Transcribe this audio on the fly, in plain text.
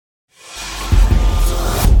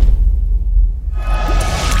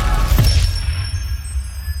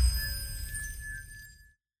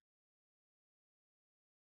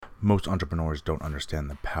Most entrepreneurs don't understand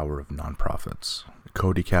the power of nonprofits.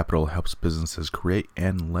 Cody Capital helps businesses create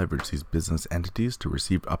and leverage these business entities to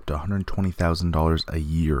receive up to $120,000 a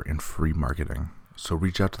year in free marketing. So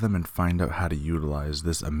reach out to them and find out how to utilize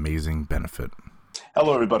this amazing benefit.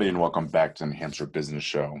 Hello, everybody, and welcome back to the New Hampshire Business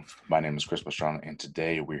Show. My name is Chris Pastrana, and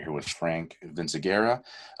today we're here with Frank Vinciguerra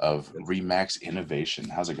of Remax Innovation.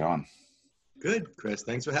 How's it going? Good, Chris.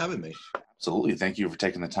 Thanks for having me. Absolutely. Thank you for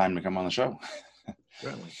taking the time to come on the show.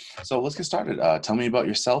 Certainly. So let's get started. Tell me about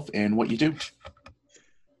yourself and what you do.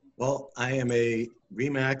 Well, I am a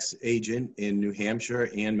Remax agent in New Hampshire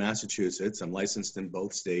and Massachusetts. I'm licensed in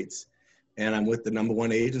both states, and I'm with the number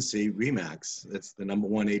one agency, Remax. It's the number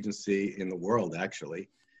one agency in the world, actually.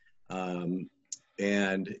 And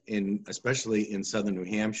especially in Southern New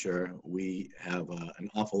Hampshire, we have an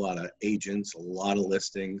awful lot of agents, a lot of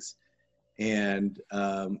listings, and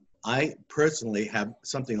I personally have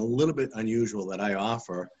something a little bit unusual that I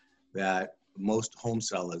offer that most home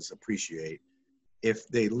sellers appreciate. If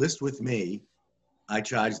they list with me, I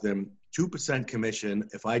charge them 2% commission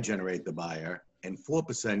if I generate the buyer and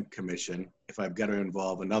 4% commission if I've got to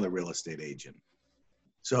involve another real estate agent.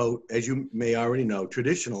 So as you may already know,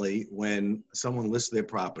 traditionally, when someone lists their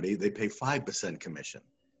property, they pay 5% commission.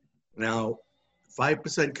 Now,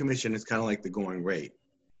 5% commission is kind of like the going rate,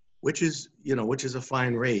 which is a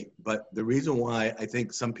fine rate. But the reason why I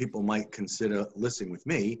think some people might consider listing with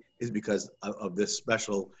me is because of this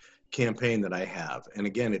special campaign that I have. And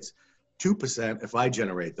again, it's 2% if I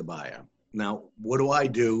generate the buyer. Now, what do I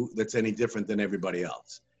do that's any different than everybody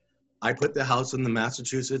else? I put the house in the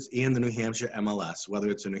Massachusetts and the New Hampshire MLS,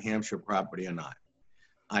 whether it's a New Hampshire property or not.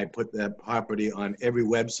 I put that property on every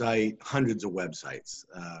website, hundreds of websites,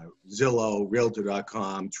 Zillow,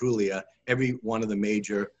 Realtor.com, Trulia, every one of the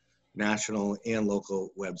major national and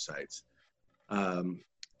local websites.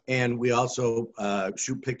 And we also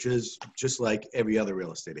shoot pictures just like every other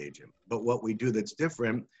real estate agent. But what we do that's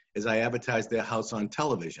different is I advertise their house on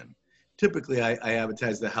television. Typically, I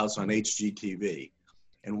advertise the house on HGTV.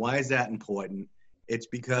 And why is that important? It's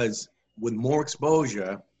because with more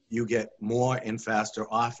exposure, you get more and faster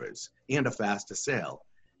offers and a faster sale.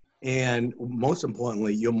 And most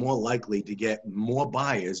importantly, you're more likely to get more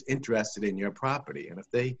buyers interested in your property. And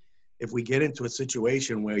if we get into a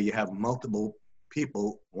situation where you have multiple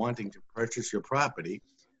people wanting to purchase your property,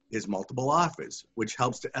 there's multiple offers, which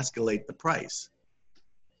helps to escalate the price.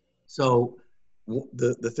 So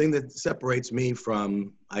the thing that separates me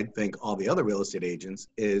from, I think, all the other real estate agents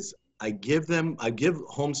is I give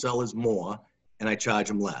home sellers more and I charge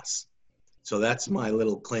them less. So that's my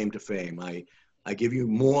little claim to fame. I give you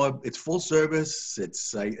more. It's full service.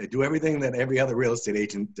 I do everything that every other real estate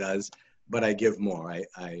agent does, but I give more.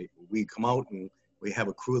 We come out and we have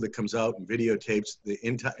a crew that comes out and videotapes the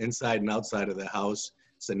inside and outside of the house.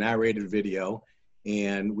 It's a narrated video,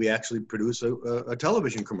 and we actually produce a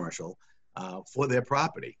television commercial for their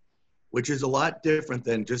property, which is a lot different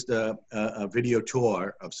than just a video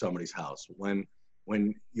tour of somebody's house.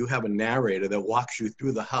 When you have a narrator that walks you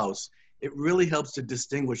through the house, it really helps to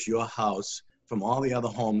distinguish your house from all the other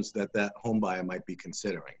homes that home buyer might be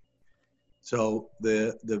considering. So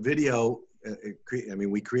the video,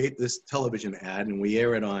 we create this television ad and we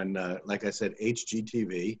air it on, like I said,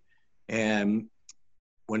 HGTV. And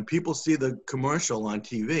when people see the commercial on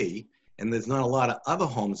TV, and there's not a lot of other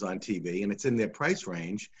homes on TV, and it's in their price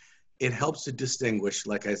range, it helps to distinguish,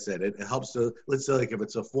 like I said, it helps to, let's say like if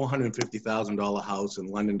it's a $450,000 house in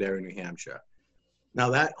Londonderry, New Hampshire. Now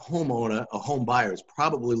that homeowner, a home buyer, has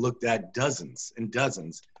probably looked at dozens and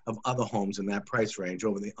dozens of other homes in that price range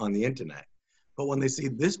on the internet. But when they see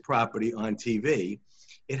this property on TV,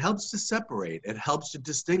 it helps to separate, it helps to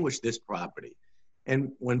distinguish this property.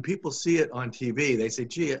 And when people see it on TV, they say,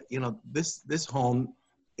 gee, this home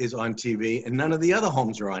is on TV and none of the other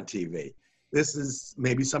homes are on TV. This is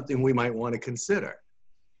maybe something we might want to consider.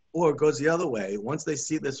 Or it goes the other way. Once they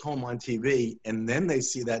see this home on TV and then they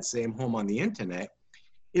see that same home on the internet,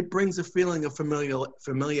 it brings a feeling of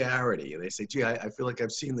familiarity. They say, gee, I feel like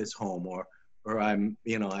I've seen this home, or I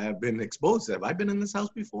have been exposed to it. Have I been in this house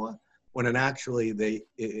before? When actually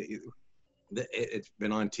it's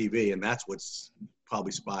been on TV, and that's what's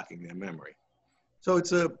probably sparking their memory. So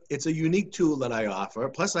it's a unique tool that I offer.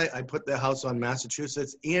 Plus, I put the house on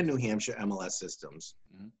Massachusetts and New Hampshire MLS systems.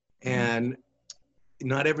 Mm-hmm. And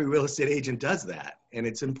not every real estate agent does that. And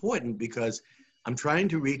it's important because I'm trying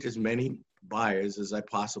to reach as many buyers as I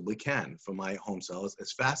possibly can for my home sellers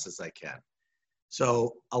as fast as I can.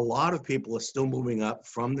 So a lot of people are still moving up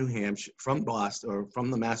from New Hampshire, from Boston, or from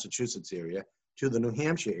the Massachusetts area to the New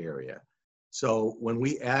Hampshire area. So when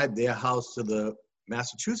we add their house to the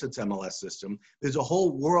Massachusetts MLS system, there's a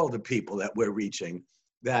whole world of people that we're reaching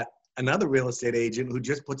that another real estate agent who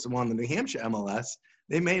just puts them on the New Hampshire MLS,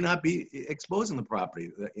 they may not be exposing the property,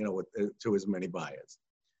 to as many buyers.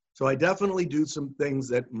 So I definitely do some things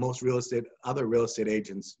that most other real estate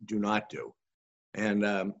agents do not do.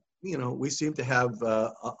 And, we seem to have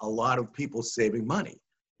a lot of people saving money.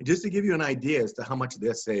 And just to give you an idea as to how much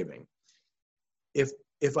they're saving,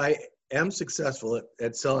 if I am successful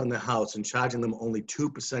at selling the house and charging them only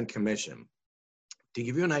 2% commission, to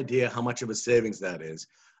give you an idea how much of a savings that is,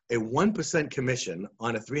 a 1% commission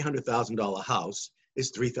on a $300,000 house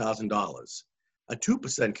is $3,000. A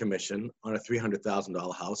 2% commission on a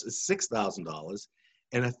 $300,000 house is $6,000.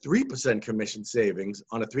 And a 3% commission savings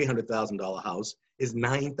on a $300,000 house is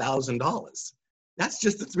 $9,000. That's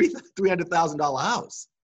just a $300,000 house.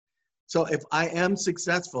 So if I am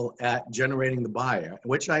successful at generating the buyer,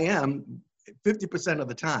 which I am 50% of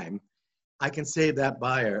the time, I can save that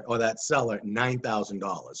buyer or that seller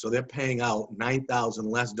 $9,000. So they're paying out $9,000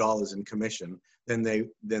 less dollars in commission than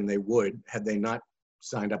they would had they not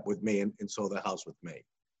signed up with me and sold the house with me.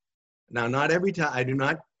 Now, not every time, I do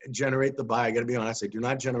not generate the buyer. I got to be honest, I do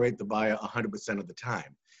not generate the buyer 100% of the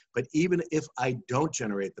time. But even if I don't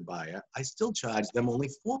generate the buyer, I still charge them only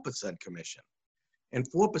 4% commission. And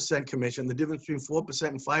 4% commission, the difference between 4%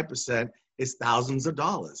 and 5% is thousands of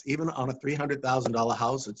dollars. Even on a $300,000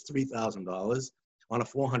 house, it's $3,000. On a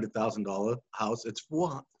 $400,000 house, it's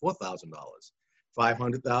 $4,000.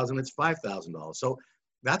 $500,000, it's $5,000. So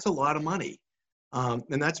that's a lot of money.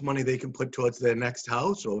 And that's money they can put towards their next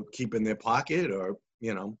house or keep in their pocket or,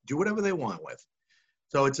 do whatever they want with.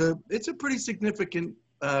 So it's a pretty significant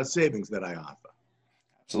savings that I offer.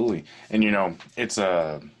 Absolutely. And, it's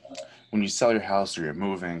when you sell your house or you're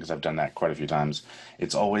moving, because I've done that quite a few times,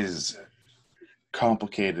 it's always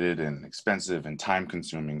complicated and expensive and time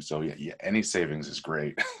consuming. So yeah, any savings is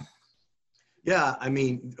great. Yeah. I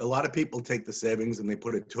mean, a lot of people take the savings and they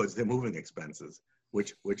put it towards their moving expenses,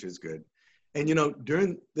 which is good. And,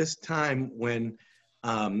 during this time when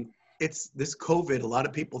it's this COVID, a lot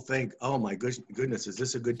of people think, oh my goodness, is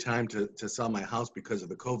this a good time to sell my house because of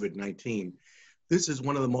the COVID-19? This is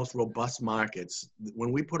one of the most robust markets.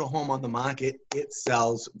 When we put a home on the market, it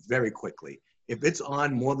sells very quickly. If it's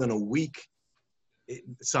on more than a week,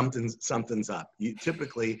 something's up.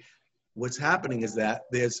 Typically, what's happening is that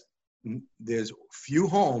there's few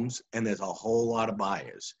homes and there's a whole lot of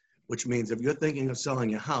buyers, which means if you're thinking of selling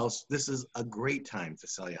your house, this is a great time to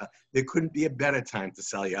sell your house. There couldn't be a better time to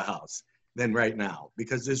sell your house than right now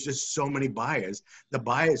because there's just so many buyers. The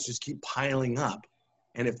buyers just keep piling up.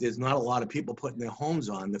 And if there's not a lot of people putting their homes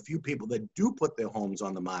on, the few people that do put their homes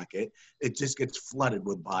on the market, it just gets flooded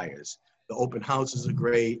with buyers. The open houses are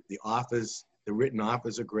great. The written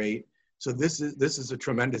offers are great. So this is a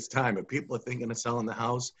tremendous time. If people are thinking of selling the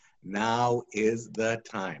house, now is the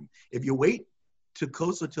time. If you wait to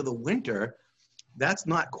closer to the winter, that's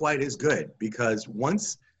not quite as good because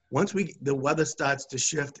once the weather starts to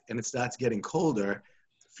shift and it starts getting colder,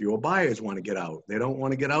 fewer buyers want to get out. They don't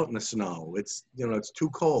want to get out in the snow. It's too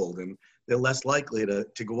cold and they're less likely to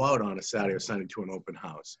go out on a Saturday or Sunday to an open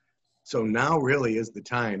house. So now really is the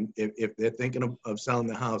time. If they're thinking of selling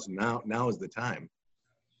the house, now is the time.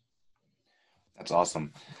 That's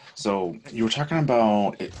awesome. So you were talking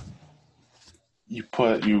about it.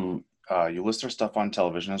 You list their stuff on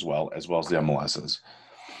television as well as the MLSs.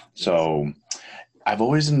 So I've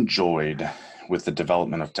always enjoyed with the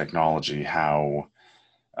development of technology how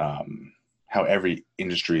every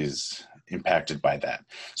industry is impacted by that.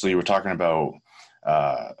 So you were talking about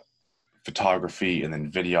photography and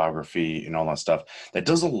then videography and all that stuff. That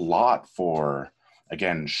does a lot for,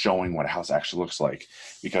 again, showing what a house actually looks like.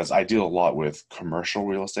 Because I deal a lot with commercial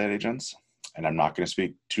real estate agents, and I'm not going to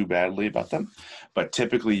speak too badly about them, but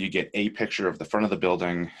typically you get a picture of the front of the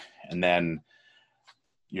building and then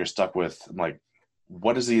you're stuck with, like,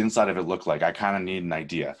 what does the inside of it look like? I kind of need an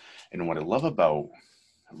idea. And what I love about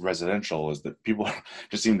residential is that people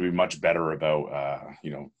just seem to be much better about,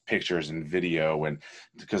 pictures and video, and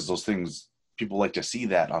because those things, people like to see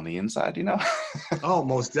that on the inside, Oh,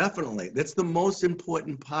 most definitely. That's the most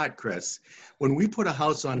important part, Chris. When we put a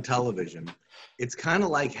house on television, it's kind of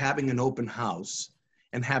like having an open house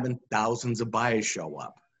and having thousands of buyers show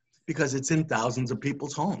up because it's in thousands of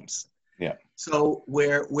people's homes. Yeah. So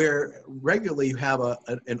where regularly you have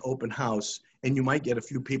an open house and you might get a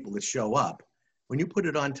few people that show up, when you put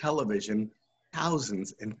it on television,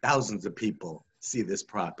 thousands and thousands of people see this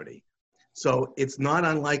property. So it's not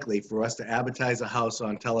unlikely for us to advertise a house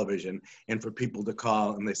on television and for people to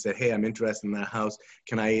call and they say, hey, I'm interested in that house.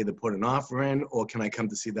 Can I either put an offer in or can I come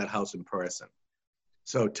to see that house in person?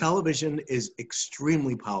 So television is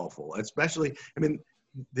extremely powerful, especially, I mean,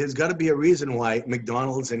 there's got to be a reason why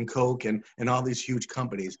McDonald's and Coke and all these huge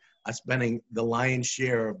companies are spending the lion's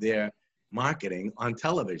share of their marketing on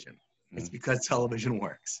television. It's because television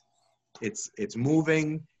works. It's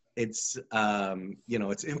moving. It's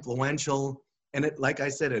it's influential, and it, like I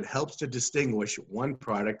said, it helps to distinguish one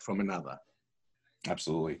product from another.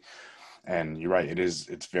 Absolutely. And you're right,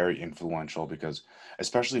 it's very influential because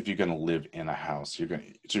especially if you're going to live in a house,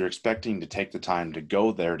 you're expecting to take the time to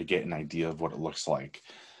go there to get an idea of what it looks like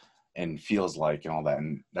and feels like and all that.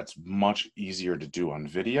 And that's much easier to do on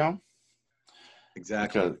video.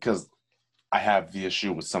 Exactly. Because I have the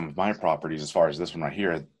issue with some of my properties as far as this one right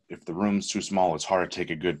here. If the room's too small, it's hard to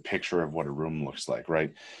take a good picture of what a room looks like,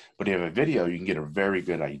 right? But if you have a video, you can get a very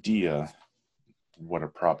good idea what a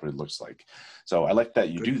property looks like. So I like that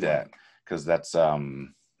you do that, because that's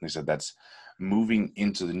they said that's moving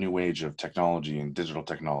into the new age of technology and digital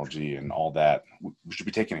technology and all that. We should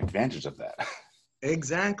be taking advantage of that.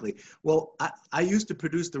 Exactly. Well, I used to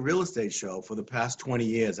produce the real estate show for the past 20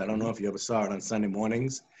 years. I don't know if you ever saw it on Sunday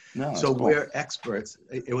mornings. No, so cool. We're experts.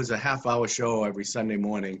 It was a half-hour show every Sunday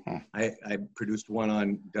morning. I produced one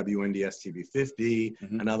on WNDS TV 50,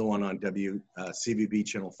 another one on CVB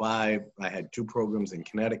Channel 5. I had 2 programs in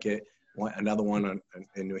Connecticut, another one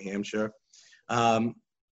in New Hampshire.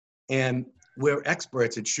 And we're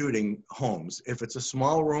experts at shooting homes. If it's a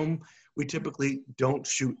small room, we typically don't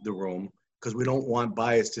shoot the room because we don't want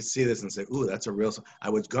buyers to see this and say, ooh, that's a real, I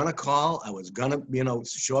was gonna call, I was gonna,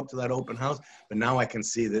 show up to that open house, but now I can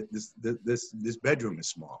see that this bedroom is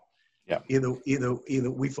small. Yeah. Either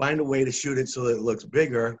we find a way to shoot it so that it looks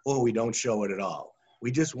bigger, or we don't show it at all. We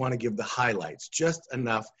just want to give the highlights, just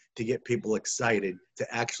enough to get people excited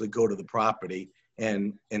to actually go to the property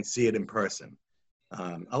and see it in person.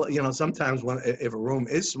 Sometimes if a room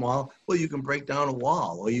is small, well, you can break down a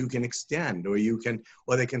wall, or you can extend, or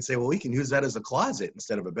they can say, well, we can use that as a closet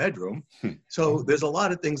instead of a bedroom. So there's a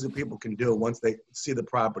lot of things that people can do once they see the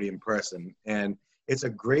property in person. And it's a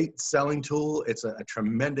great selling tool. It's a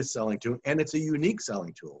tremendous selling tool, and it's a unique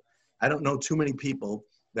selling tool. I don't know too many people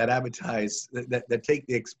that advertise, that take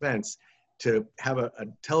the expense to have a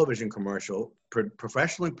television commercial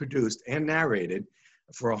professionally produced and narrated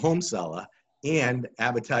for a home seller and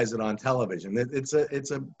advertise it on television. It's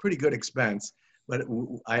a pretty good expense, but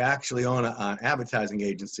I actually own an advertising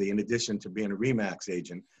agency in addition to being a RE/MAX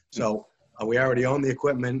agent. So we already own the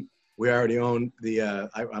equipment. We already own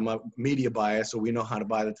I'm a media buyer, so we know how to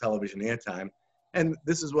buy the television airtime. And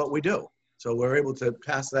this is what we do. So we're able to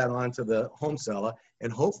pass that on to the home seller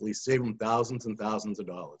and hopefully save them thousands and thousands of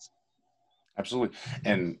dollars. Absolutely.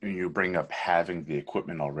 And you bring up having the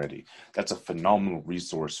equipment already. That's a phenomenal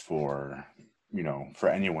resource for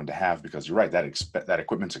anyone to have, because you're right, that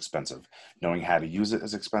equipment's expensive. Knowing how to use it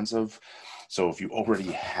is expensive. So if you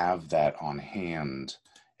already have that on hand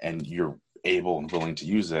and you're able and willing to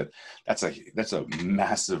use it, that's a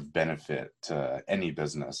massive benefit to any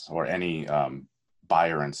business or any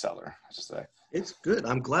buyer and seller, I should say. It's good.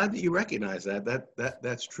 I'm glad that you recognize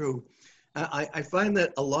that's true. I find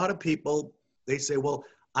that a lot of people, they say, well,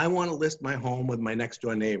 I want to list my home with my next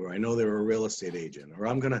door neighbor. I know they're a real estate agent, or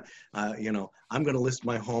I'm gonna list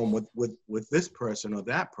my home with this person or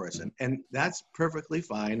that person, and that's perfectly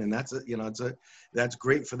fine, and that's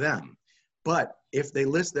great for them. But if they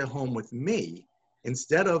list their home with me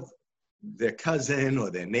instead of their cousin or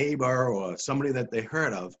their neighbor or somebody that they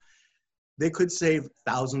heard of, they could save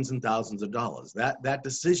thousands and thousands of dollars. That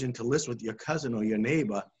decision to list with your cousin or your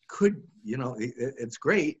neighbor could, it's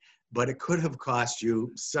great, but it could have cost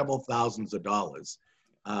you several thousands of dollars.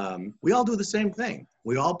 We all do the same thing.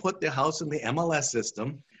 We all put the house in the MLS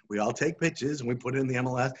system. We all take pictures and we put it in the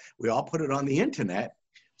MLS. We all put it on the internet.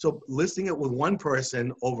 So listing it with one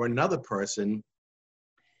person over another person,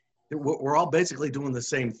 we're all basically doing the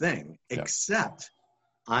same thing, except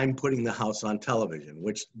I'm putting the house on television,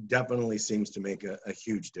 which definitely seems to make a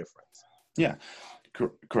huge difference. Yeah.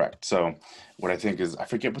 Correct. So what I think is, I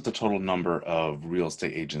forget what the total number of real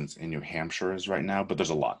estate agents in New Hampshire is right now, but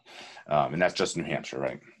there's a lot. And that's just New Hampshire,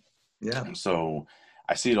 right? Yeah. So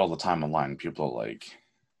I see it all the time online. People are like,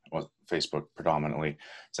 well, Facebook predominantly.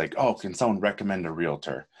 It's like, oh, can someone recommend a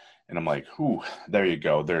realtor? And I'm like, ooh, there you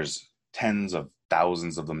go. There's tens of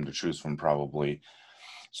thousands of them to choose from probably.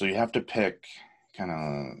 So you have to pick kind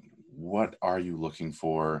of, what are you looking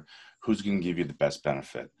for? Who's going to give you the best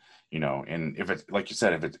benefit? And if it's like you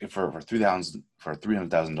said, if for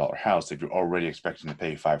 $300,000 house, if you're already expecting to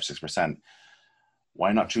pay 5-6%,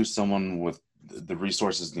 why not choose someone with the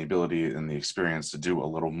resources and the ability and the experience to do a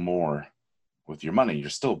little more with your money? You're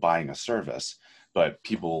still buying a service, but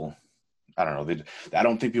people I don't know. I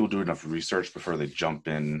don't think people do enough research before they jump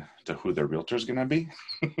in to who their realtor is going to be.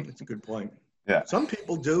 That's a good point. Yeah. Some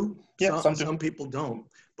people do. Yeah, Some people don't.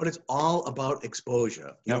 But it's all about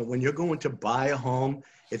exposure. You know, when you're going to buy a home,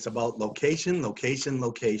 it's about location, location,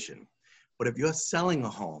 location. But if you're selling a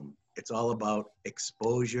home, it's all about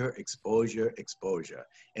exposure, exposure, exposure.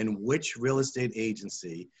 And which real estate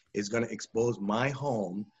agency is going to expose my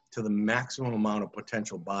home to the maximum amount of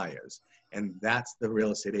potential buyers? And that's the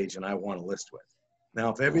real estate agent I want to list with.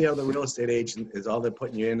 Now, if every other real estate agent is all they're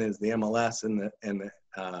putting you in is the MLS and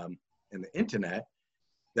the internet,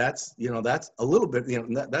 that's a little bit,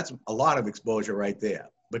 that's a lot of exposure right there.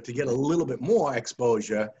 But to get a little bit more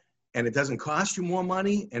exposure, and it doesn't cost you more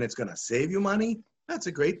money, and it's going to save you money, that's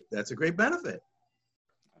a great benefit.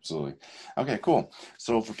 Absolutely. Okay, cool.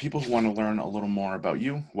 So for people who want to learn a little more about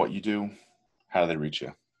you, what you do, how do they reach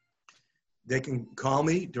you? They can call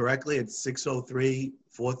me directly at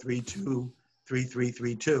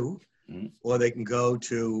 603-432-3332, or they can go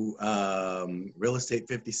to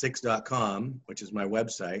realestate56.com, which is my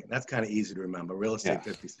website. That's kind of easy to remember,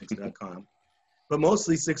 realestate56.com. But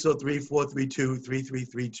mostly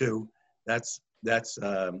 603-432-3332. That's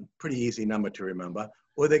pretty easy number to remember.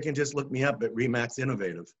 Or they can just look me up at Remax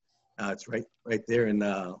Innovative. It's right there in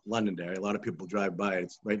Londonderry. A lot of people drive by it.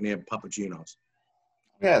 It's right near Papagino's.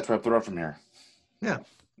 Yeah, it's right up the road from here. Yeah.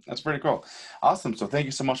 That's pretty cool. Awesome. So thank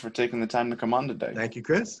you so much for taking the time to come on today. Thank you,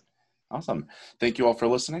 Chris. Awesome. Thank you all for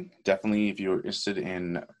listening. Definitely, if you're interested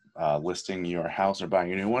in listing your house or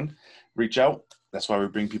buying a new one, reach out. That's why we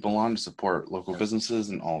bring people on to support local businesses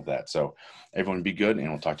and all of that. So everyone be good, and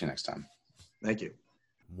we'll talk to you next time. Thank you.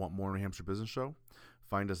 Want more New Hampshire Business Show?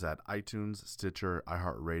 Find us at iTunes, Stitcher,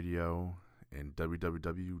 iHeartRadio, and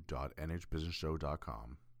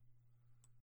www.nhbusinessshow.com.